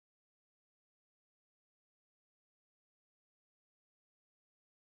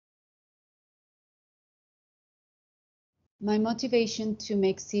My motivation to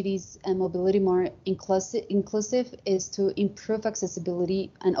make cities and mobility more inclusive is to improve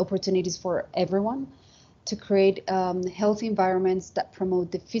accessibility and opportunities for everyone, to create healthy environments that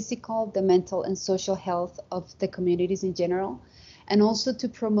promote the physical, the mental, and social health of the communities in general, and also to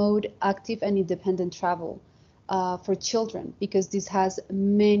promote active and independent travel for children, because this has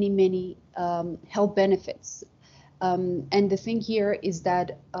many health benefits. And the thing here is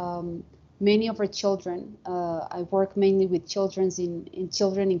that many of our children, I work mainly with children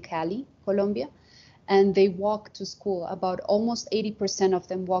in Cali, Colombia, and they walk to school. About almost 80% of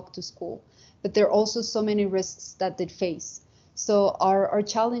them walk to school, but there are also so many risks that they face. So our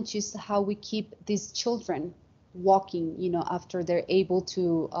challenge is how we keep these children walking, after they're able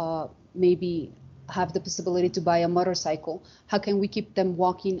to maybe have the possibility to buy a motorcycle. How can we keep them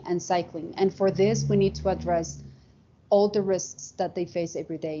walking and cycling? And for this, we need to address all the risks that they face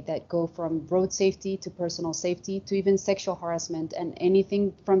every day, that go from road safety to personal safety to even sexual harassment and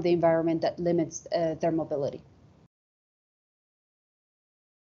anything from the environment that limits their mobility.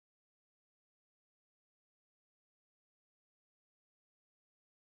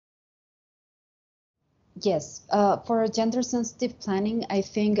 Yes, for gender-sensitive planning, I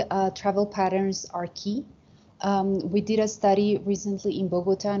think travel patterns are key. We did a study recently in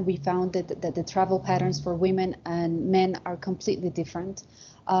Bogota, and we found that the travel patterns for women and men are completely different.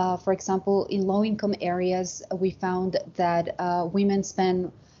 For example, in low-income areas, we found that women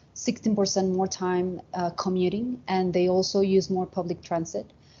spend 16% more time commuting, and they also use more public transit.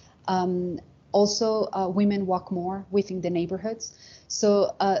 Also, women walk more within the neighborhoods.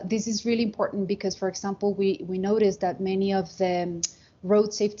 So this is really important because, for example, we noticed that many of the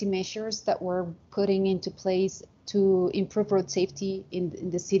road safety measures that we're putting into place to improve road safety in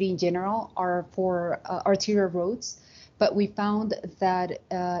the city in general are for arterial roads. But we found that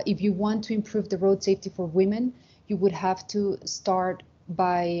if you want to improve the road safety for women, you would have to start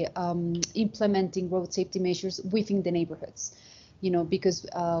by implementing road safety measures within the neighborhoods, because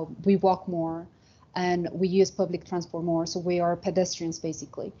we walk more and we use public transport more, so we are pedestrians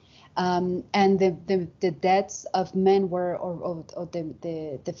basically. And the deaths of men were, or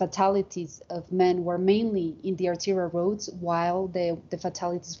the fatalities of men were mainly in the arterial roads, while the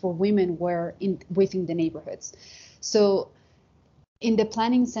fatalities for women were within the neighborhoods. So in the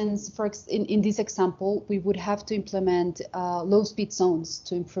planning sense, in this example, we would have to implement low speed zones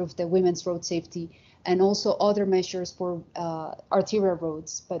to improve the women's road safety, and also other measures for arterial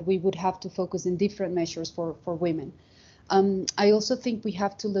roads, but we would have to focus in different measures for women. I also think we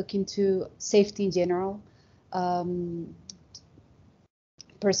have to look into safety in general,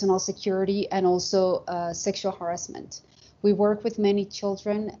 personal security, and also sexual harassment. We work with many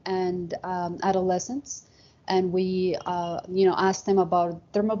children and adolescents, and we ask them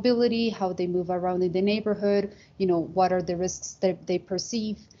about their mobility, how they move around in the neighborhood, what are the risks that they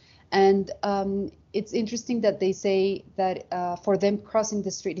perceive. And it's interesting that they say that for them, crossing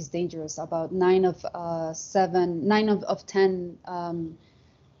the street is dangerous. About 9 of 10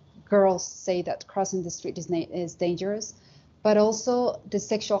 girls say that crossing the street is dangerous. But also the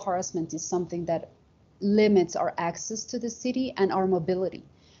sexual harassment is something that limits our access to the city and our mobility.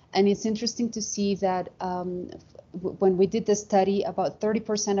 And it's interesting to see that when we did the study, about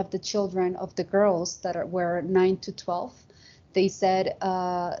 30% of the children, of the girls that were 9 to 12, they said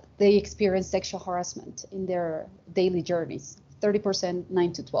they experienced sexual harassment in their daily journeys, 30%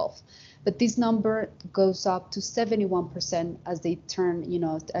 9 to 12. But this number goes up to 71% as they turn,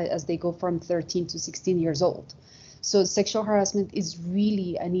 as they go from 13 to 16 years old. So sexual harassment is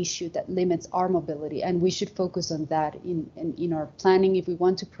really an issue that limits our mobility, and we should focus on that in our planning. If we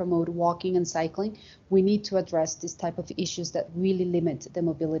want to promote walking and cycling, we need to address this type of issues that really limit the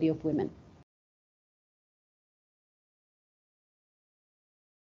mobility of women.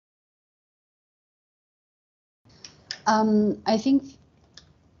 I think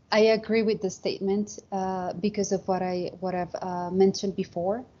I agree with the statement because of what I've mentioned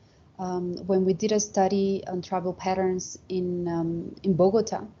before. When we did a study on travel patterns in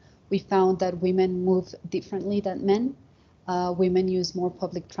Bogota, we found that women move differently than men. Women use more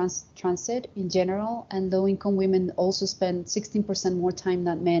public transit in general, and low-income women also spend 16% more time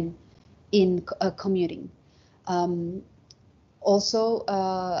than men in commuting. Also,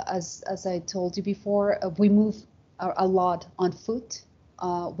 as I told you before, we move a lot on foot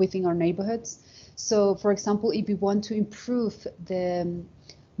within our neighborhoods. So, for example, if we want to improve the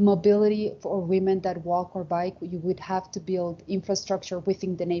mobility for women that walk or bike, you would have to build infrastructure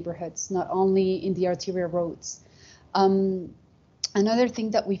within the neighborhoods, not only in the arterial roads. Another thing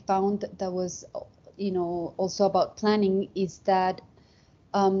that we found that was, also about planning is that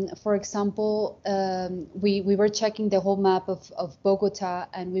For example, we were checking the whole map of Bogota,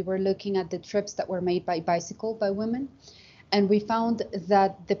 and we were looking at the trips that were made by bicycle by women. And we found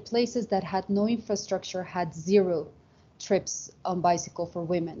that the places that had no infrastructure had 0 trips on bicycle for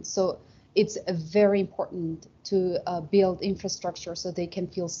women. So it's very important to build infrastructure so they can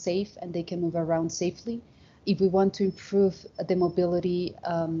feel safe and they can move around safely. If we want to improve the mobility,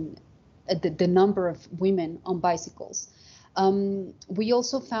 the number of women on bicycles. We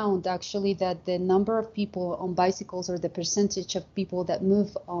also found actually that the number of people on bicycles, or the percentage of people that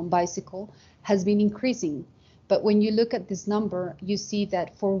move on bicycle, has been increasing. But when you look at this number, you see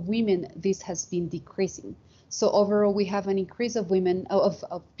that for women, this has been decreasing. So overall, we have an increase of women, of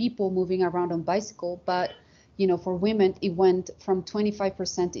people moving around on bicycle. But for women, it went from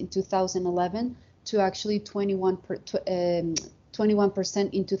 25% in 2011 to actually 21%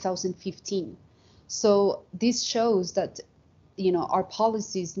 in 2015. So this shows that our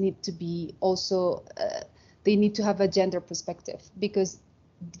policies need to be also, they need to have a gender perspective, because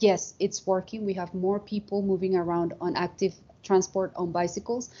yes, it's working. We have more people moving around on active transport on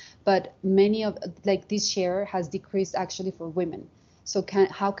bicycles, but many of this share has decreased actually for women. So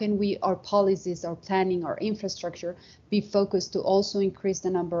how can our policies, our planning, our infrastructure be focused to also increase the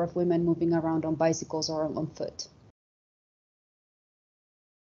number of women moving around on bicycles or on foot?